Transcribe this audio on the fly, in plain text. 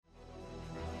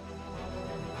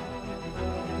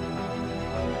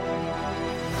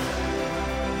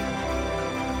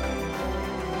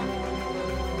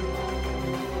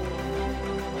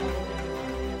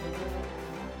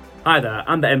Hi there,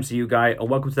 I'm the MCU guy, and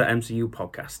welcome to the MCU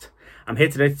podcast. I'm here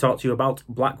today to talk to you about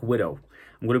Black Widow.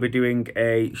 I'm going to be doing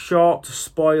a short,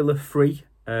 spoiler-free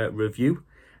review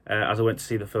as I went to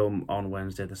see the film on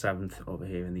Wednesday the 7th over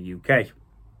here in the UK,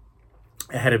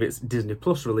 ahead of its Disney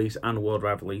Plus release and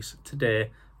worldwide release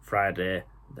today, Friday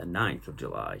the 9th of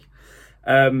July.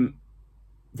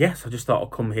 Yes, I just thought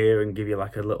I'd come here and give you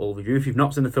like a little review. If you've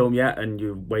not seen the film yet and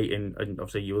you're waiting, and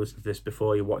obviously you listen to this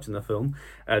before you're watching the film,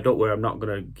 don't worry, I'm not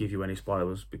going to give you any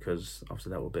spoilers because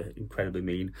obviously that will be incredibly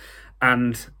mean.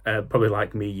 And probably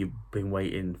like me, you've been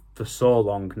waiting for so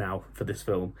long now for this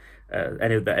film.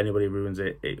 Anybody ruins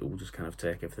it, it will just kind of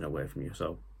take everything away from you.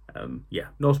 So yeah,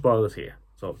 no spoilers here.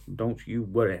 So don't you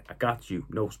worry, I got you.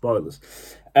 No spoilers.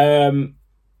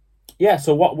 Yeah.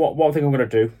 So what I think I'm going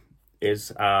to do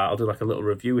is I'll do like a little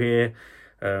review here,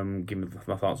 give me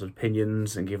my thoughts and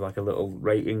opinions, and give like a little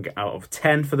rating out of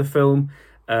 10 for the film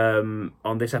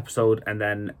on this episode, and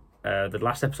then the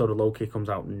last episode of Loki comes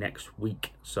out next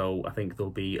week, so I think there'll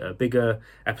be a bigger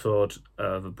episode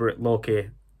of a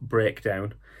Loki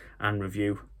breakdown and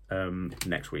review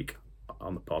next week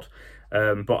on the pod.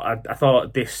 But I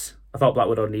thought Black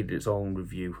Widow needed its own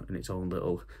review and its own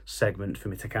little segment for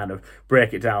me to kind of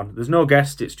break it down. There's no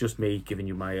guest; it's just me giving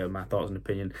you my thoughts and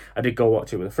opinion. I did go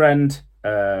watch it with a friend,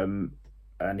 and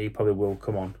he probably will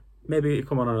come on. Maybe he'll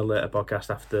come on a later podcast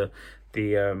after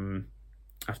the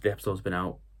episode's been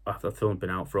out, after the film's been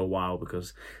out for a while,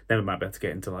 because then we might be able to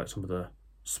get into like some of the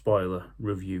spoiler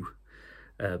review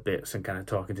bits and kind of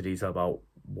talk into detail about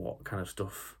what kind of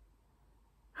stuff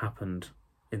happened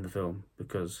in the film,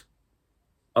 because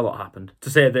a lot happened. To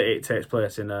say that it takes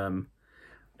place in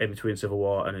between Civil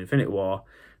War and Infinity War,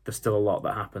 there's still a lot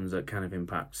that happens that kind of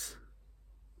impacts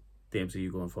the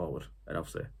MCU going forward. And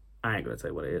obviously, I ain't going to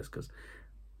tell you what it is because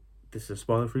this is a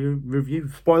spoiler-free review,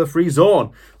 spoiler-free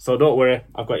zone. So don't worry,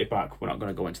 I've got your back. We're not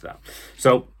going to go into that.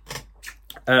 So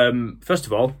first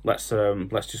of all, let's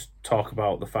just talk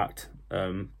about the fact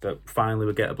that finally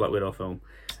we get a Black Widow film.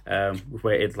 We've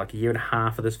waited like a year and a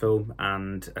half for this film,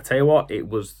 and I tell you what, it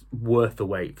was worth the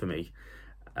wait for me.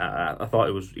 I thought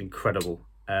it was incredible.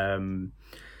 The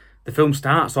film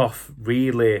starts off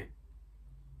really,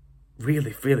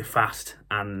 really, really fast,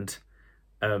 and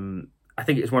I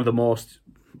think it's one of the most.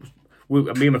 Me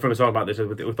and my friend were talking about this. We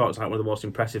thought it was like one of the most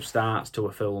impressive starts to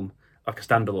a film, like a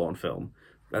standalone film,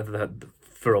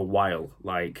 for a while.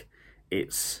 Like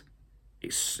it's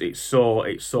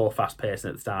so fast paced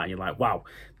at the start, and you're like, wow,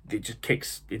 it just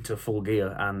kicks into full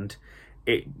gear, and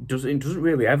it doesn't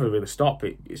really ever really stop.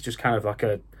 It's just kind of like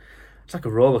a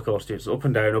roller coaster. It's up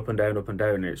and down, up and down, up and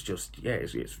down. And it's just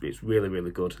it's really,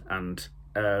 really good. And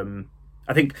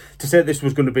I think to say this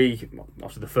was going to be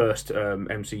after the first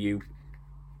MCU,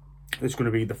 this is going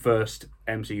to be the first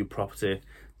MCU property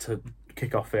to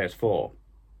kick off Phase 4.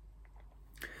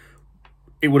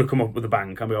 It would have come up with a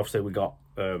bang. I mean, obviously we got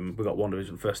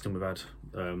WandaVision first, and we've had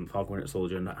Falcon Winter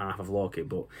Soldier and half of Loki,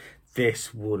 but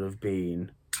this would have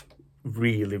been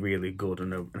really, really good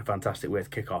and a fantastic way to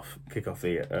kick off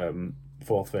the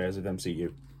fourth phase of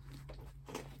MCU.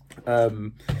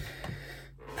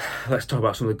 Let's talk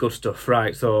about some of the good stuff,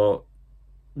 right? So,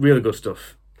 really good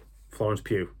stuff. Florence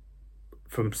Pugh,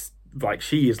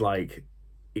 she is like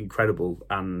incredible,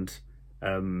 and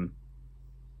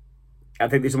I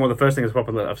think this is one of the first things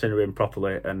I've seen her in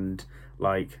properly, and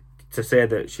like to say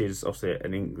that she's obviously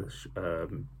an English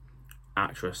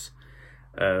actress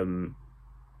and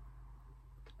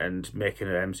making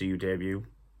her MCU debut,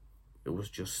 it was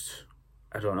just,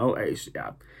 I don't know, I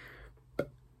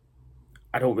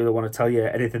don't really want to tell you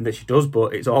anything that she does,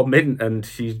 but it's all mint, and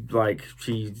she's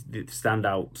the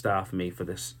standout star for me for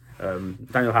this.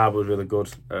 Daniel Harbour was really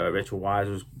good. Rachel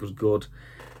Weisz was good.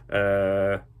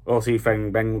 O.T.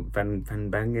 Fenbengue, I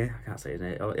can't say his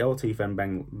name. O.T.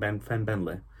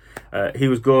 Fenbenle. He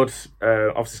was good.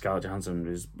 Obviously, Scarlett Johansson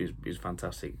is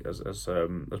fantastic as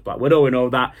Black Widow. We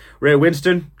know that. Ray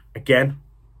Winstone, again,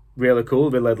 really cool.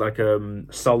 They led like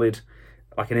solid,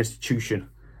 like an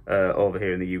institution over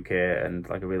here in the UK, and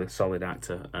like a really solid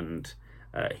actor. And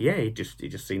he just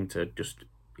seemed to just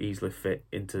easily fit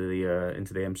into the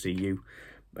MCU.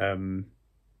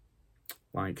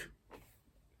 Like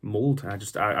mold. I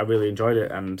really enjoyed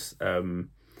it, and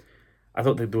I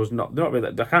thought that there was not really.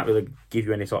 I can't really give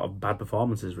you any sort of bad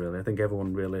performances. Really, I think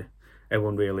everyone really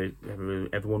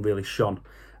shone.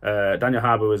 Daniel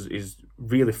Harbour is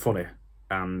really funny,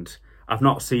 and I've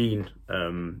not seen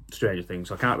Stranger Things,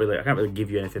 so I can't really give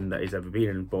you anything that he's ever been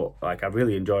in. But like, I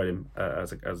really enjoyed him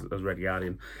as Red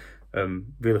Guardian.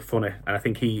 Really funny, and I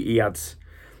think he adds.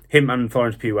 Him and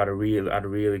Florence Pugh had a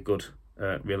really good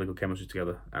chemistry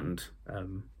together, and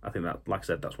I think that, like I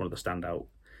said, that's one of the standout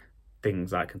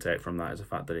things I can take from that is the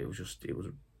fact that it was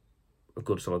a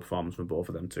good solid performance from both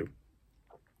of them too.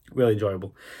 Really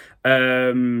enjoyable.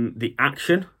 The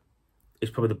action is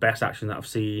probably the best action that I've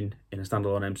seen in a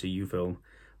standalone MCU film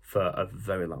for a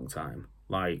very long time.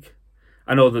 Like,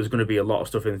 I know there's going to be a lot of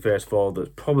stuff in Phase 4 that's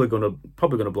probably going to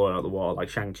blow out the water. Like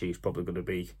Shang-Chi's probably going to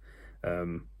be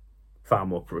far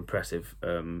more impressive.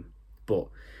 But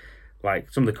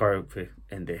like some of the choreography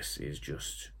in this is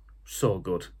just so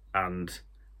good, and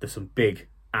there's some big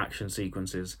action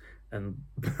sequences and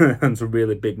and some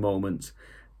really big moments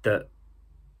that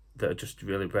are just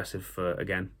really impressive for a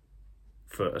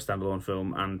standalone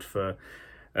film, and for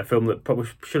a film that probably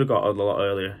should have got a lot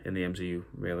earlier in the MCU,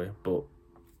 really, but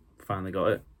finally got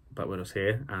it back with us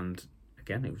here, and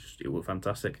again, it was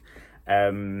fantastic.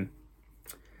 In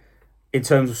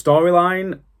terms of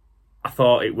storyline, I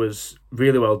thought it was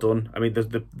really well done. I mean,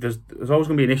 there's always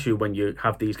going to be an issue when you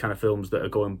have these kind of films that are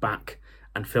going back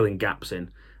and filling gaps in,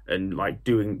 and like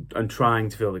trying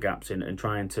to fill the gaps in, and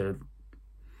trying to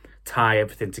tie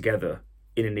everything together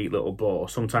in a neat little bow.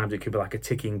 Sometimes it could be like a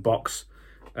ticking box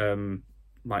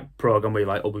like program where you're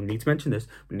like, oh, we need to mention this,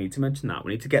 we need to mention that,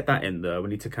 we need to get that in there, we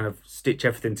need to kind of stitch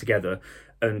everything together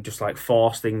and just like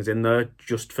force things in there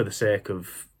just for the sake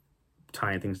of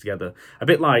tying things together. A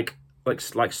bit like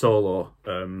Solo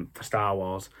for Star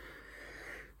Wars.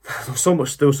 There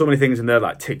was so many things in there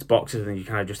like ticked boxes, and you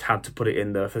kind of just had to put it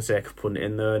in there for the sake of putting it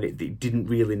in there, and it didn't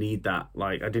really need that.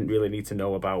 Like, I didn't really need to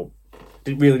know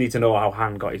how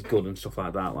Han got his gun and stuff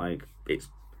like that. Like,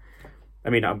 I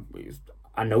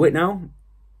know it now.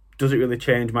 Does it really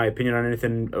change my opinion on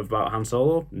anything about Han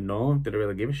Solo? No. Did I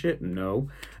really give a shit? No.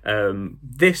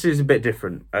 This is a bit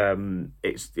different.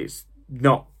 It's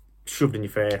not shoved in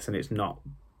your face, and it's not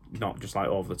just like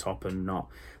over the top, and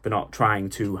they're not trying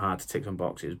too hard to tick some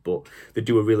boxes, but they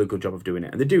do a really good job of doing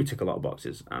it, and they do tick a lot of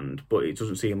boxes, but it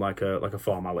doesn't seem like a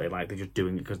formality, like they're just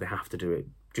doing it because they have to do it,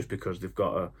 just because they've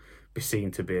got to be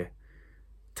seen to be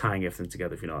tying everything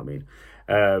together, if you know what I mean.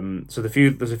 So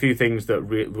there's a few things that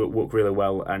work really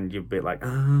well, and you're a bit like,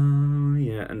 oh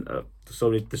yeah, and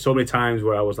there's so many times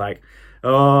where I was like,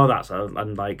 oh,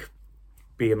 and like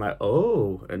being like,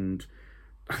 oh, and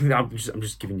I'm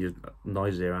just giving you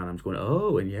noises here, and I'm just going,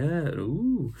 oh, and yeah,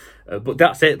 ooh, but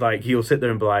that's it. Like, you'll sit there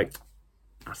and be like,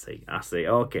 I see,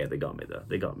 okay, they got me.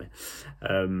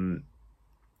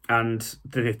 And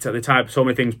they type so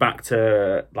many things back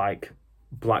to like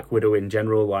Black Widow in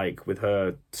general, like with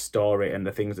her story and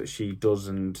the things that she does,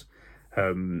 and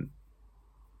some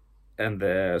of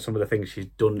the things she's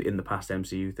done in the past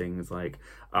MCU things. Like,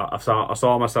 I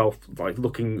saw myself like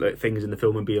looking at things in the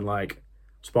film and being like,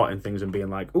 spotting things and being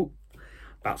like, oh,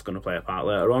 that's going to play a part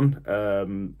later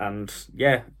on. And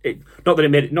yeah, not that it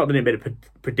made it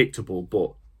predictable,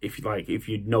 but if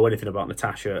you know anything about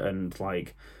Natasha and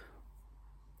like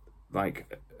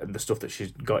the stuff that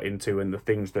she's got into and the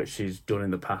things that she's done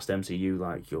in the past MCU,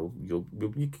 like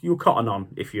you'll cotton on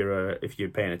if you're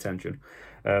paying attention,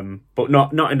 but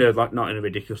not in a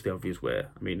ridiculously obvious way.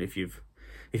 I mean, if you've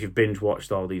binge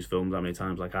watched all these films how many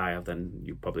times like I have, then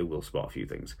you probably will spot a few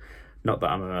things. Not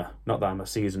that I'm a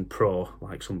seasoned pro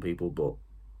like some people, but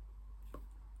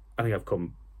I think I've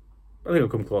come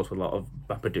close with a lot of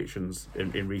my predictions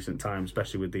in recent times,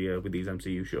 especially with these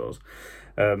MCU shows.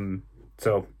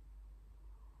 So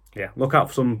yeah, look out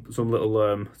for some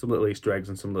little Easter eggs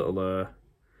and some little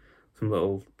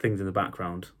things in the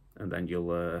background, and then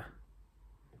you'll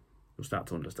start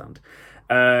to understand.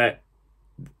 In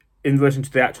relation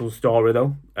to the actual story,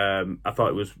 though, I thought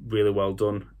it was really well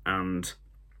done, and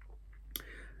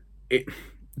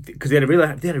because they had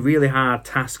a really hard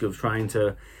task of trying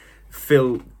to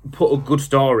put a good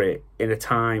story in a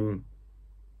time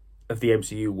of the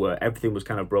MCU where everything was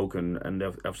kind of broken, and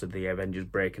obviously the Avengers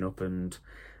breaking up and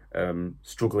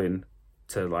struggling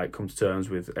to like come to terms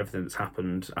with everything that's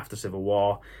happened after Civil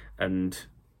War, and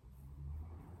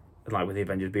like with the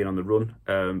Avengers being on the run.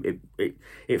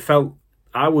 It felt,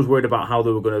 I was worried about how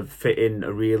they were going to fit in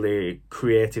a really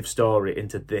creative story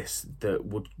into this that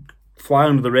would fly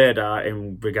under the radar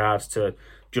in regards to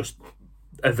just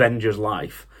Avengers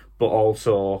life, but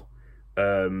also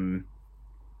but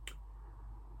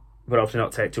obviously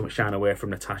not take too much shine away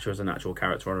from Natasha as an actual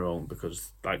character on her own,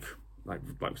 because like we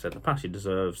said in the past, she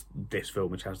deserves this film,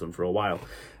 which has done for a while.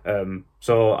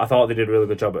 So I thought they did a really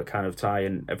good job at kind of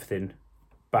tying everything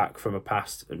back from a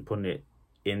past and putting it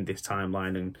in this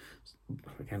timeline, and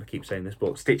I kind of keep saying this,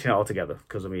 but stitching it all together,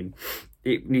 because I mean,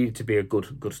 it needed to be a good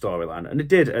storyline, and it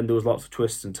did, and there was lots of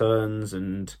twists and turns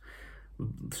and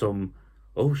some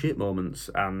oh shit moments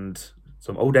and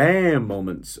some oh damn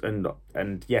moments, and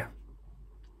yeah,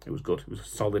 it was good. It was a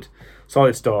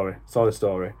solid story.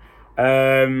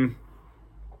 I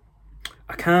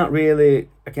can't really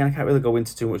go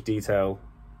into too much detail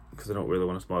because I don't really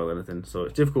want to spoil anything. So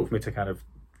it's difficult for me to kind of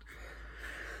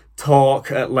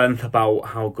talk at length about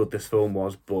how good this film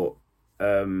was, but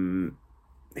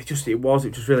it was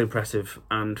really impressive,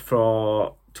 and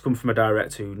to come from a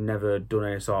director who never done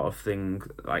any sort of thing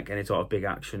like any sort of big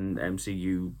action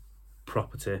MCU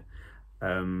property,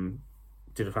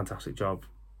 did a fantastic job.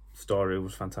 Story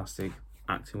was fantastic,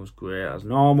 acting was great as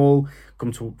normal.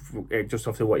 Come to just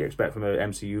obviously what you expect from an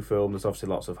MCU film. There's obviously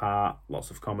lots of heart, lots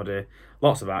of comedy,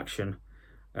 lots of action,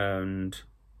 and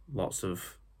lots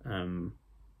of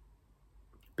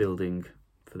building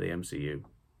for the MCU.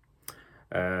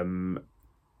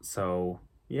 So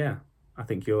yeah, I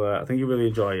think you'll really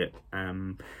enjoy it.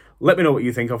 Let me know what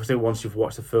you think. Obviously, once you've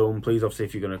watched the film, please, obviously,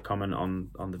 if you're going to comment on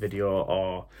the video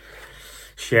or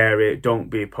share it, don't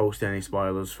be posting any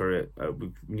spoilers for it.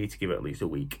 We need to give it at least a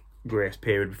week grace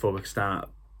period before we start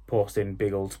posting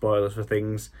big old spoilers for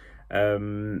things.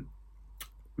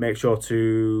 Make sure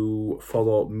to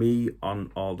follow me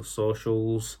on all the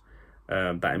socials.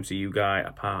 That MCU guy,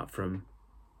 apart from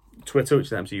Twitter, which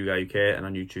is MCU Guy UK, and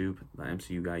on YouTube, that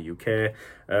MCU Guy UK.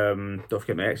 Don't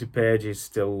forget my Etsy page is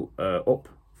still up,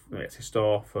 my Etsy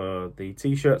store for the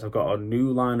t-shirts. I've got a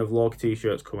new line of Loki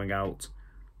t-shirts coming out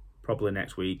probably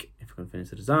next week if I can finish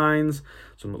the designs.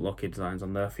 Some Loki designs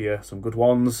on there for you, some good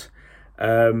ones.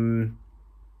 It's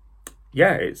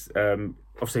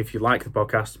obviously, if you like the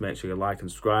podcast, make sure you like and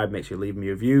subscribe. Make sure you leave me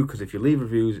a review, because if you leave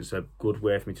reviews, it's a good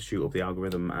way for me to shoot up the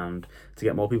algorithm and to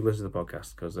get more people listening to the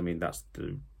podcast. Because I mean, that'd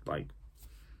be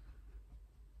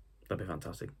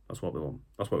fantastic. That's what we want.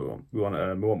 We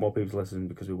want more people to listen,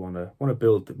 because we want to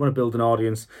build an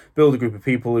audience, build a group of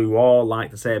people who all like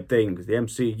the same thing as the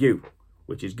MCU,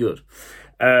 which is good.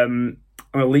 I'm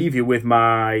going to leave you with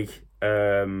my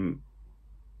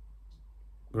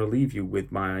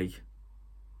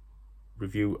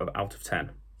review of out of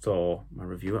 10. So my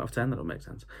review out of 10, that don't make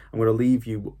sense. I'm going to leave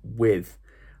you with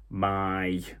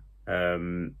my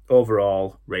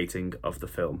overall rating of the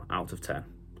film out of 10.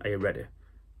 Are you ready?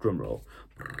 Drum roll.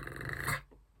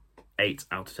 8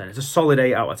 out of 10. It's a solid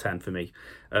 8 out of 10 for me.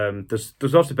 There's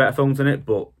obviously better films in it,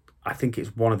 but I think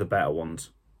it's one of the better ones.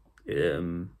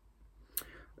 The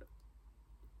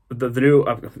new,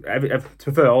 to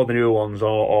be fair, all the newer ones are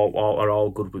all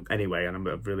good anyway, and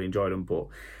I've really enjoyed them. But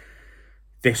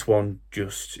this one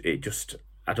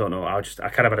I don't know. I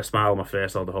kind of had a smile on my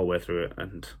face all the whole way through it,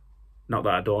 and not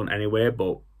that I don't anyway,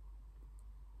 but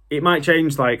it might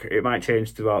change. It might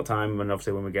change throughout time, and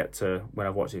obviously when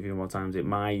I've watched it a few more times, it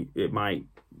might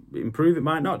improve. It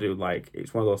might not do.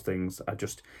 It's one of those things. I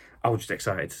was just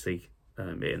excited to see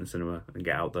it in the cinema and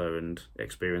get out there and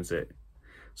experience it.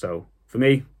 So for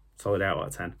me, solid 8 out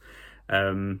of 10.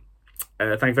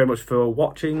 Thank you very much for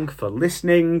watching, for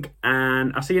listening,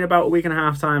 and I'll see you in about a week and a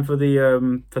half time for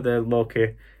the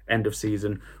Loki end of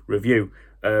season review.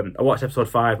 I watched episode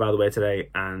 5 by the way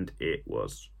today, and it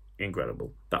was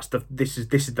incredible. That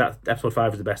episode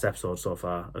 5 is the best episode so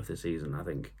far of the season. I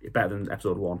think it's better than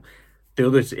episode 1. The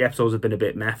other episodes have been a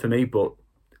bit meh for me, but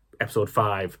episode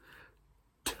 5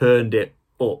 turned it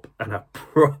up, and I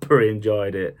properly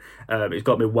enjoyed it. It's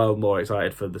got me well more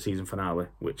excited for the season finale,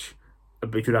 which,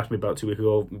 if you'd asked me about 2 weeks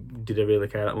ago, did I really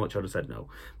care that much, I'd have said no.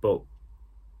 But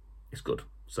it's good.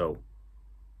 So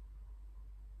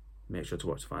make sure to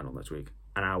watch the final next week.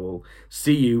 And I will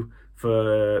see you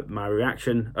for my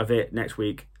reaction of it next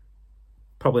week.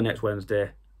 Probably next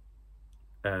Wednesday.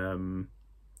 I'll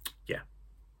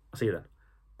see you then.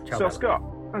 Ciao, So, bye. Scott,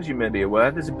 as you may be aware,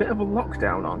 there's a bit of a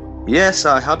lockdown on. Yes,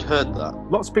 I had heard that.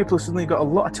 Lots of people have suddenly got a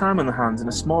lot of time on their hands and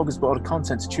a smorgasbord of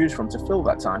content to choose from to fill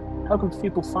that time. How can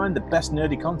people find the best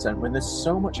nerdy content when there's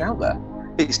so much out there?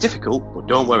 It's difficult, but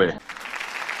don't worry.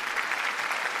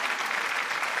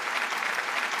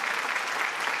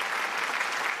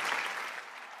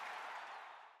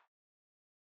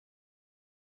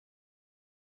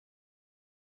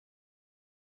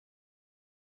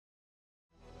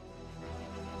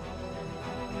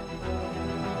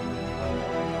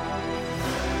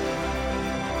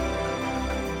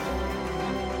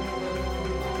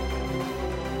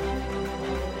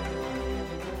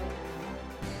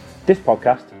 This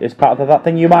podcast is part of the That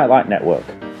Thing You Might Like network.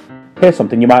 Here's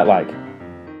something you might like.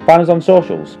 Find us on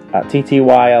socials at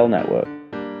TTYL Network.